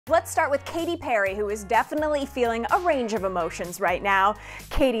Let's start with Katy Perry, who is definitely feeling a range of emotions right now.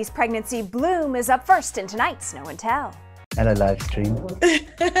 Katy's pregnancy bloom is up first in tonight's Know and Tell. Hello,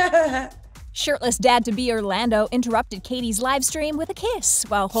 Livestream. Shirtless dad-to-be Orlando interrupted Katy's live stream with a kiss.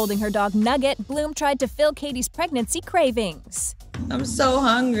 While holding her dog Nugget, Bloom tried to fill Katy's pregnancy cravings. I'm so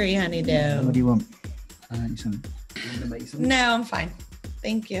hungry, honeydew. What do you want? No, I'm fine.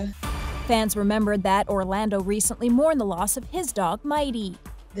 Thank you. Fans remembered that Orlando recently mourned the loss of his dog, Mighty.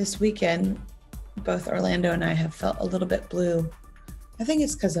 This weekend, both Orlando and I have felt a little bit blue. I think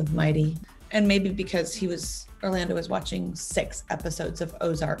it's because of Mighty. And maybe because Orlando was watching 6 episodes of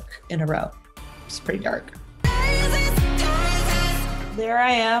Ozark in a row. It's pretty dark. There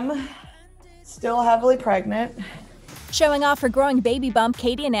I am, still heavily pregnant. Showing off her growing baby bump,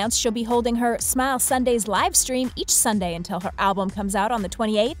 Katy announced she'll be holding her Smile Sundays live stream each Sunday until her album comes out on the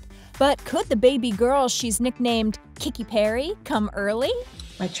 28th. But could the baby girl she's nicknamed Katy Perry come early?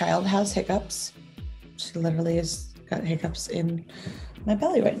 My child has hiccups. She literally has got hiccups in my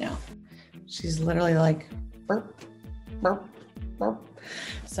belly right now. She's literally like, burp, burp, burp.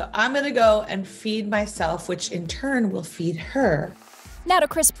 So I'm gonna go and feed myself, which in turn will feed her. Now to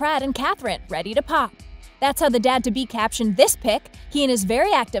Chris Pratt and Catherine, ready to pop. That's how the dad-to-be captioned this pic. He and his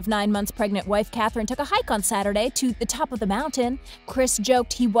very active 9 months pregnant wife, Catherine, took a hike on Saturday to the top of the mountain. Chris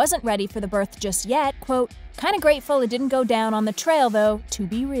joked he wasn't ready for the birth just yet. Quote, "Kinda grateful it didn't go down on the trail though, to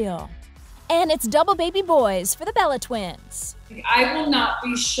be real." And it's double baby boys for the Bella twins. I will not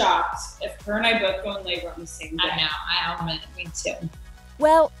be shocked if her and I both go in labor on the same day. I know, me too.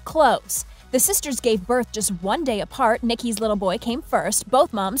 Well, close. The sisters gave birth just 1 day apart. Nikki's little boy came first,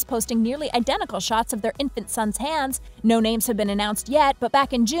 both moms posting nearly identical shots of their infant son's hands. No names have been announced yet, but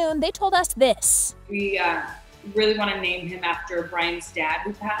back in June, they told us this. We really want to name him after Brian's dad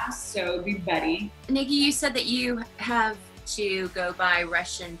who passed, so it would be Betty. Nikki, you said that you have to go by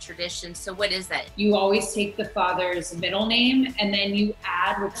Russian tradition, so what is that? You always take the father's middle name and then you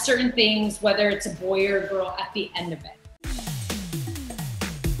add with certain things, whether it's a boy or a girl, at the end of it.